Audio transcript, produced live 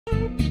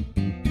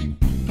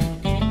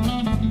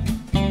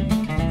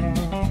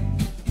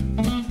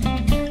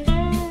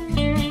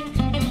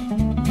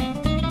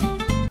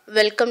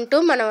Welcome to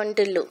మన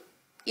వంటిల్లు.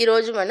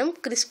 ఈరోజు మనం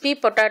క్రిస్పీ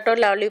పొటాటో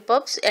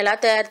లాలీపాప్స్ ఎలా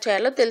తయారు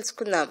చేయాలో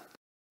తెలుసుకుందాం.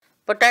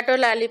 పొటాటో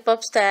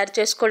లాలీపాప్స్ తయారు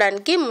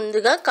చేసుకోవడానికి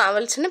ముందుగా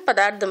కావలసిన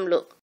పదార్థములు: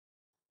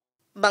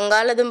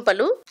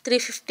 బంగాళదుంపలు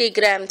 350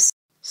 గ్రామ్స్,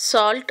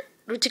 సాల్ట్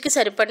రుచికి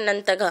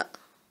సరిపడినంతగా,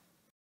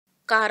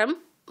 కారం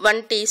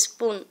 1 టీ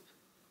స్పూన్,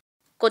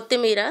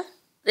 కొత్తిమీర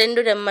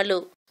 2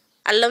 రెమ్మలు,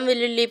 అల్లం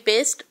వెల్లుల్లి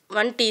పేస్ట్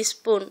 1 టీ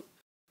స్పూన్,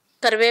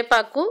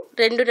 కరివేపాకు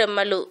 2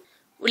 రెమ్మలు,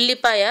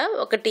 ఉల్లిపాయ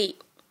 1,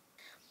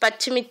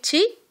 పచ్చిమిర్చి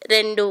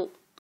 2,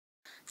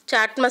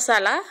 చాట్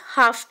మసాలా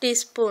 1/2 టీ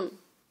స్పూన్,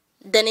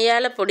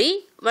 ధనియాల పొడి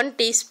 1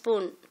 tea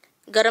spoon,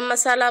 garam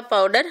masala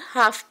powder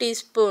 1/2 tea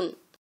spoon,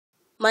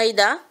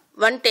 మైదా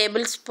 1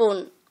 table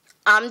spoon,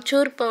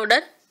 amchur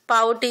powder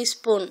 1/2 tea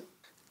spoon,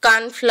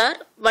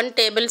 cornflour 1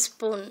 table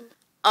spoon,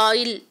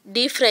 oil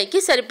deep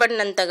ఫ్రైకి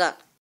సరిపడినంతగా,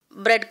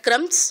 bread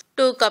crumbs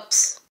 2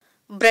 cups.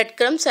 Bread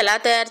crumbs ఎలా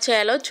తయారు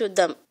చేయాలో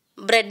చూద్దాం.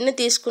 బ్రెడ్ని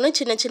తీసుకుని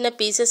చిన్న చిన్న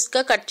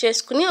పీసెస్గా కట్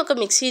చేసుకుని ఒక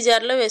మిక్సీ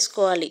జార్లో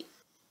వేసుకోవాలి.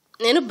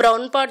 నేను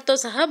బ్రౌన్ పార్ట్తో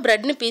సహా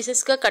బ్రెడ్ని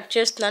పీసెస్గా కట్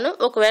చేస్తున్నాను.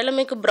 ఒకవేళ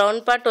మీకు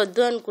బ్రౌన్ పార్ట్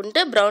వద్దు అనుకుంటే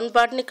బ్రౌన్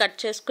పార్ట్ని కట్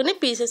చేసుకుని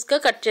పీసెస్గా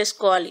కట్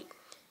చేసుకోవాలి.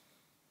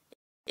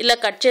 ఇలా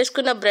కట్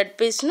చేసుకున్న బ్రెడ్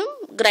పీస్ను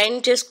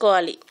గ్రైండ్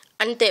చేసుకోవాలి.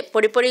 అంతే,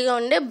 పొడి పొడిగా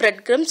ఉండే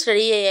బ్రెడ్ క్రమ్స్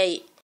రెడీ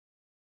అయ్యాయి.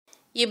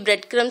 ఈ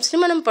బ్రెడ్ క్రమ్స్ని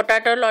మనం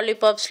పొటాటో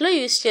లాలీపాప్స్లో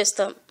యూజ్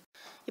చేస్తాం.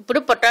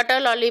 ఇప్పుడు పొటాటో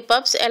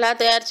లాలీపాప్స్ ఎలా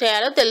తయారు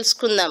చేయాలో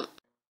తెలుసుకుందాం.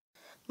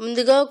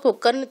 ముందుగా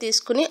కుక్కర్ని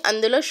తీసుకుని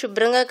అందులో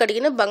శుభ్రంగా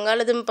కడిగిన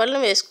బంగాళదుంపలను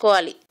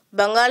వేసుకోవాలి.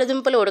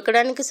 బంగాళదుంపలు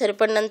ఉడకడానికి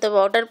సరిపడినంత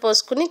వాటర్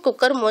పోసుకుని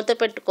కుక్కర్ మూత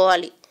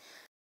పెట్టుకోవాలి.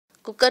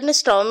 కుక్కర్ని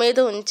స్టవ్ మీద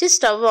ఉంచి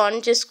స్టవ్ ఆన్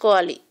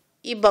చేసుకోవాలి.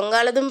 ఈ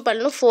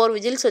బంగాళదుంపలను 4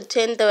 విజిల్స్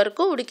వచ్చేంత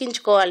వరకు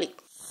ఉడికించుకోవాలి.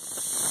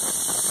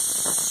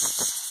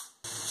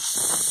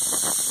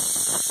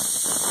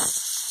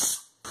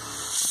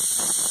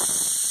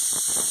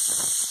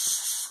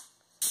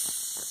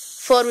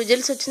 ఫోర్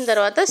విజిల్స్ వచ్చిన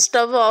తర్వాత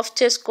స్టవ్ ఆఫ్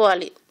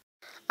చేసుకోవాలి.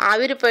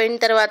 ఆవిరిపోయిన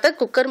తర్వాత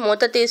కుక్కర్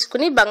మూత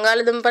తీసుకుని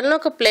బంగాళదుంపలను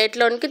ఒక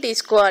ప్లేట్లోనికి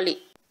తీసుకోవాలి.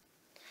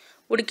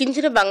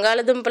 ఉడికించిన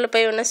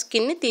బంగాళదుంపలపై ఉన్న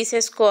స్కిన్ని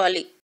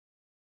తీసేసుకోవాలి.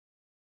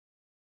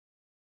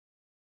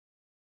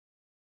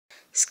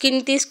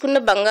 స్కిన్ తీసుకున్న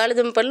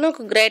బంగాళదుంపలను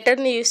ఒక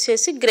గ్రేటర్ని యూజ్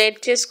చేసి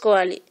గ్రేట్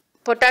చేసుకోవాలి.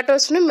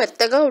 పొటాటోస్ను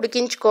మెత్తగా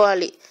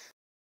ఉడికించుకోవాలి.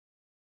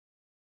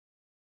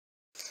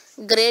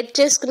 గ్రేట్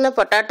చేసుకున్న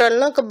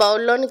పొటాటోలను ఒక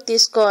బౌల్లోనికి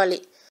తీసుకోవాలి.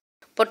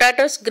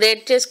 పొటాటోస్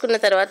గ్రేట్ చేసుకున్న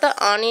తర్వాత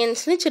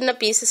ఆనియన్స్ని చిన్న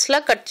పీసెస్లా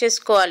కట్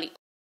చేసుకోవాలి.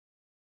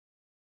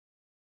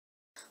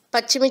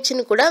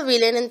 పచ్చిమిర్చిని కూడా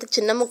వీలైనంత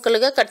చిన్న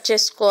ముక్కలుగా కట్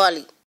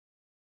చేసుకోవాలి.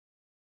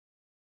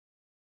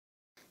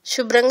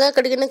 శుభ్రంగా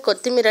కడిగిన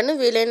కొత్తిమీరను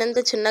వీలైనంత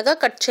చిన్నగా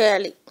కట్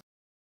చేయాలి.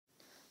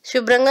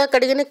 శుభ్రంగా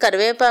కడిగిన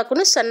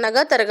కరివేపాకును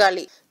సన్నగా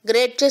తరగాలి.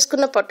 గ్రేట్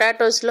చేసుకున్న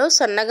పొటాటోస్లో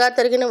సన్నగా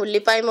తరిగిన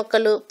ఉల్లిపాయ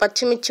ముక్కలు,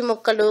 పచ్చిమిర్చి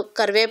ముక్కలు,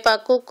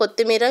 కరివేపాకు,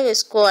 కొత్తిమీర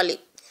వేసుకోవాలి.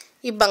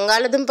 ఈ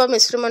బంగాళదుంప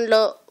మిశ్రమంలో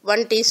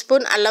 1 టీ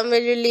స్పూన్ అల్లం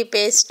వెల్లుల్లి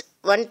పేస్ట్,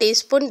 1 టీ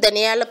స్పూన్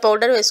ధనియాల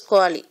పౌడర్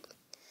వేసుకోవాలి.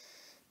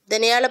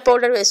 ధనియాల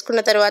పౌడర్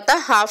వేసుకున్న తర్వాత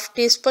 1/2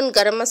 tea spoon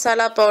garam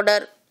masala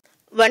powder,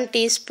 1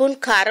 tea spoon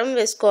కారం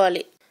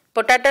వేసుకోవాలి.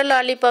 పొటాటో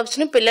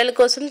లాలీపాప్స్ను పిల్లల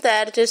కోసం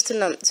తయారు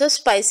చేస్తున్నాం, సో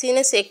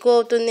స్పైసీనెస్ ఎక్కువ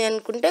అవుతుంది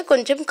అనుకుంటే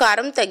కొంచెం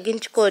కారం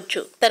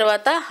తగ్గించుకోవచ్చు.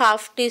 తర్వాత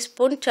 1/2 tea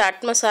spoon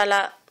chaat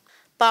masala,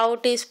 1/2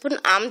 tea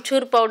spoon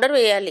amchur powder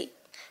వేయాలి.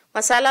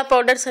 మసాలా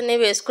పౌడర్స్ అన్నీ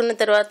వేసుకున్న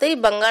తర్వాత ఈ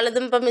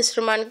బంగాళదుంప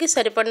మిశ్రమానికి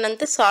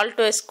సరిపడినంత సాల్ట్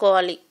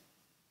వేసుకోవాలి.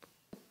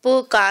 ఉప్పు,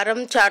 కారం,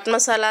 చాట్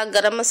మసాలా,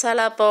 గరం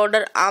మసాలా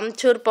పౌడర్,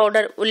 ఆమ్చూర్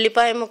పౌడర్,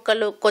 ఉల్లిపాయ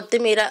ముక్కలు,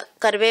 కొత్తిమీర,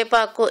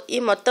 కరివేపాకు ఈ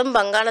మొత్తం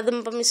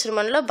బంగాళదుంప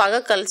మిశ్రమంలో బాగా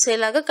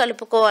కలిసేలాగా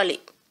కలుపుకోవాలి.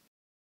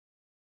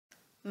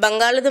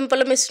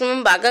 బంగాళదుంపల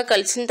మిశ్రమం బాగా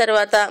కలిసిన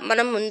తర్వాత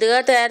మనం ముందుగా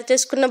తయారు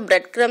చేసుకున్న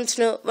బ్రెడ్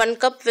క్రమ్స్ను 1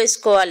 కప్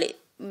వేసుకోవాలి.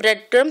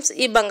 బ్రెడ్ క్రమ్స్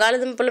ఈ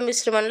బంగాళదుంపల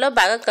మిశ్రమంలో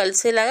బాగా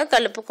కలిసేలాగా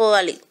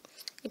కలుపుకోవాలి.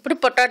 ఇప్పుడు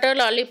పొటాటో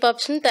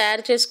లాలీపాప్స్ని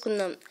తయారు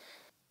చేసుకుందాం.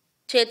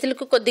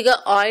 చేతులకు కొద్దిగా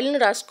ఆయిల్ని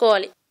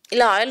రాసుకోవాలి.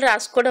 ఇలా ఆయిల్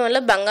రాసుకోవడం వల్ల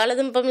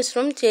బంగాళదుంప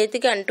మిశ్రమం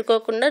చేతికి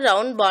అంటుకోకుండా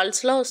రౌండ్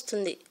బాల్స్లో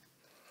వస్తుంది.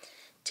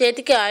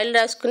 చేతికి ఆయిల్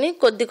రాసుకుని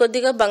కొద్ది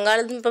కొద్దిగా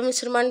బంగాళదుంప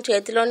మిశ్రమాన్ని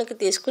చేతిలోనికి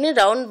తీసుకుని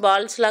రౌండ్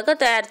బాల్స్ లాగా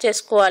తయారు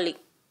చేసుకోవాలి.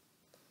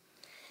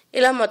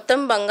 ఇలా మొత్తం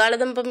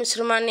బంగాళదుంప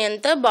మిశ్రమాన్ని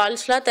అంతా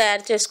బాల్స్లా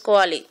తయారు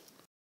చేసుకోవాలి.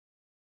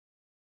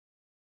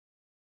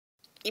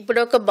 ఇప్పుడు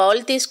ఒక బౌల్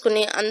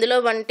తీసుకుని అందులో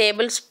 1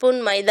 టేబుల్ స్పూన్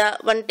మైదా,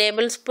 1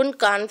 టేబుల్ స్పూన్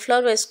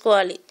కార్న్ఫ్లవర్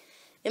వేసుకోవాలి.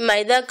 ఈ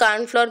మైదా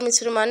కార్న్ఫ్లవర్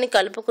మిశ్రమాన్ని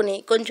కలుపుకుని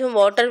కొంచెం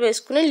వాటర్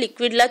వేసుకుని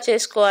లిక్విడ్లా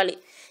చేసుకోవాలి.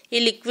 ఈ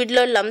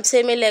లిక్విడ్లో లంప్స్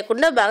ఏమీ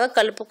లేకుండా బాగా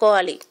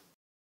కలుపుకోవాలి.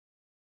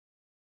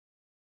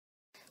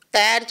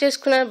 తయారు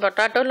చేసుకున్న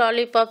పొటాటో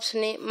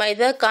లాలీపాప్స్ని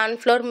మైదా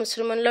కార్న్ఫ్లవర్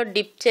మిశ్రమంలో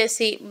డిప్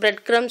చేసి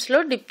బ్రెడ్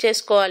క్రమ్స్లో డిప్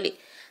చేసుకోవాలి.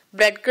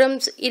 బ్రెడ్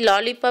క్రమ్స్ ఈ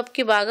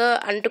లాలీపాప్కి బాగా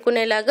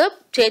అంటుకునేలాగా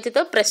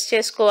చేతితో ప్రెస్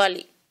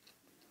చేసుకోవాలి.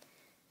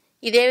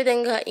 ఇదే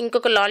విధంగా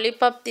ఇంకొక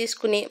లాలీపాప్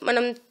తీసుకుని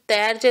మనం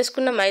తయారు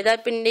చేసుకున్న మైదా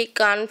పిండి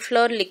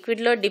కార్న్ఫ్లవర్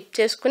లిక్విడ్లో డిప్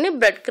చేసుకుని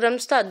బ్రెడ్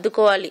క్రమ్స్తో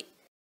అద్దుకోవాలి.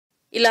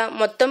 ఇలా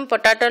మొత్తం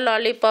పొటాటో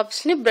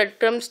లాలీపాప్స్ని బ్రెడ్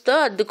క్రమ్స్తో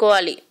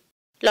అద్దుకోవాలి.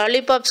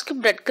 లాలీపాప్స్కి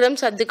బ్రెడ్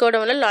క్రమ్స్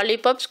అద్దుకోవడం వల్ల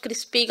లాలీపాప్స్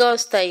క్రిస్పీగా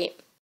వస్తాయి.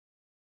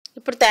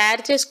 ఇప్పుడు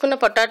తయారు చేసుకున్న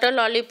పొటాటో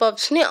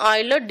లాలీపాప్స్ని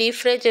ఆయిల్లో డీప్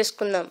ఫ్రై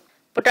చేసుకుందాం.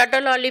 పొటాటో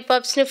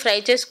లాలీపాప్స్ని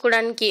ఫ్రై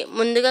చేసుకోవడానికి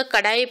ముందుగా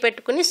కడాయి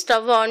పెట్టుకుని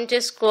స్టవ్ ఆన్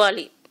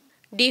చేసుకోవాలి.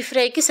 డీప్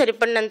ఫ్రైకి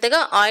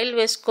సరిపడినంతగా ఆయిల్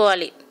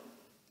వేసుకోవాలి.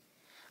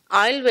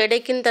 ఆయిల్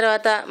వేడెక్కిన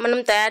తర్వాత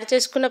మనం తయారు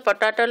చేసుకున్న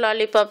పొటాటో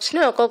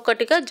లాలీపాప్స్ని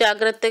ఒక్కొక్కటిగా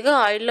జాగ్రత్తగా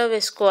ఆయిల్లో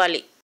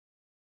వేసుకోవాలి.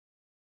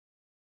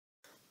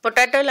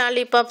 పొటాటో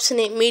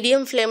లాలీపాప్స్ని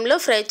మీడియం ఫ్లేమ్లో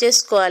ఫ్రై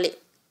చేసుకోవాలి.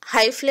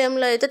 హై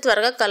ఫ్లేమ్లో అయితే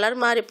త్వరగా కలర్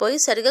మారిపోయి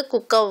సరిగా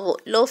కుక్ అవ్వవు.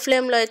 లో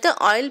ఫ్లేమ్లో అయితే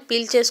ఆయిల్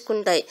పీల్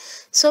చేసుకుంటాయి.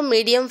 సో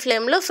మీడియం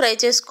ఫ్లేమ్లో ఫ్రై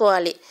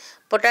చేసుకోవాలి.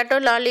 పొటాటో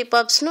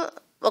లాలీపాప్స్ను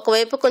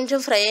ఒకవైపు కొంచెం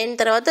ఫ్రై అయిన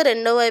తర్వాత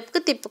రెండో వైపుకి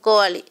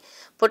తిప్పుకోవాలి.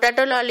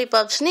 పొటాటో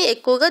లాలీపాప్స్ని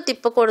ఎక్కువగా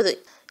తిప్పకూడదు.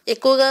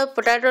 ఎక్కువగా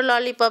పొటాటో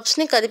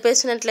లాలీపాప్స్ని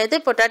కదిపేసినట్లయితే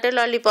పొటాటో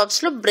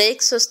లాలీపాప్స్లో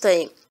బ్రేక్స్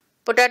వస్తాయి.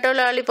 పొటాటో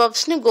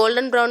లాలీపాప్స్ని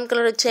గోల్డెన్ బ్రౌన్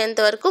కలర్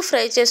వచ్చేంత వరకు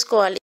ఫ్రై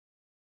చేసుకోవాలి.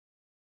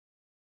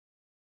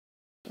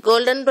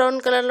 గోల్డెన్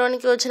బ్రౌన్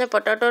కలర్లోనికి వచ్చిన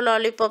పొటాటో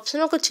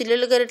లాలీపాప్స్ని ఒక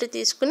చిల్లులు గరిటె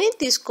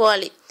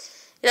తీసుకోవాలి.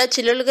 ఇలా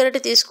చిల్లులు గరిటె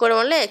తీసుకోవడం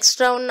వల్ల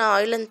ఎక్స్ట్రా ఉన్న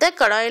ఆయిల్ అంతా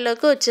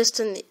కడాయిలోకి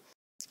వచ్చేస్తుంది.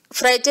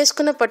 ఫ్రై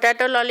చేసుకున్న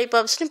పొటాటో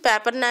లాలీపాప్స్ని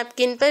పేపర్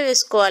నాప్కిన్పై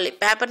వేసుకోవాలి.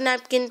 పేపర్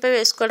నాప్కిన్పై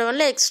వేసుకోవడం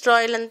వల్ల ఎక్స్ట్రా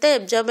ఆయిల్ అంతా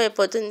అబ్జార్బ్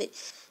అయిపోతుంది.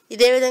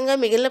 ఇదే విధంగా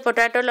మిగిలిన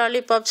పొటాటో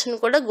లాలీపాప్స్ని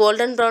కూడా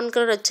గోల్డెన్ బ్రౌన్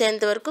కలర్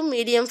వచ్చేంత వరకు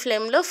మీడియం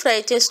ఫ్లేమ్లో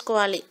ఫ్రై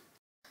చేసుకోవాలి.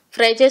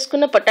 ఫ్రై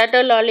చేసుకున్న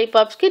పొటాటో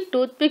లాలీపాప్స్కి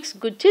టూత్ పిక్స్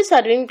గుచ్చి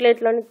సర్వింగ్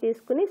ప్లేట్లోకి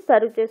తీసుకుని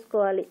సర్వ్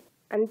చేసుకోవాలి.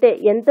 అంతే,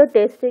 ఎంతో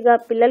టేస్టీగా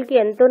పిల్లలకి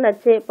ఎంతో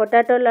నచ్చే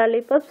పొటాటో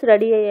లాలీపాప్స్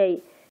రెడీ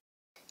అయ్యాయి.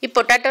 ఈ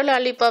పొటాటో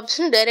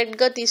లాలీపాప్స్ని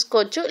డైరెక్ట్గా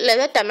తీసుకోవచ్చు,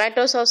 లేదా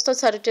టమాటో సాస్తో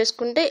సర్వ్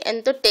చేసుకుంటే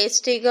ఎంతో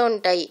టేస్టీగా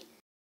ఉంటాయి.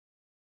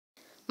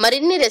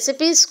 మరిన్ని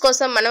రెసిపీస్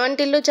కోసం మన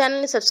వంటిల్లు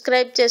ఛానల్ని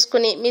సబ్స్క్రైబ్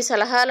చేసుకుని మీ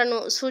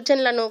సలహాలను,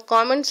 సూచనలను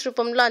కామెంట్స్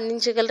రూపంలో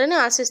అందించగలరని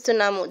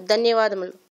ఆశిస్తున్నాము. ధన్యవాదములు.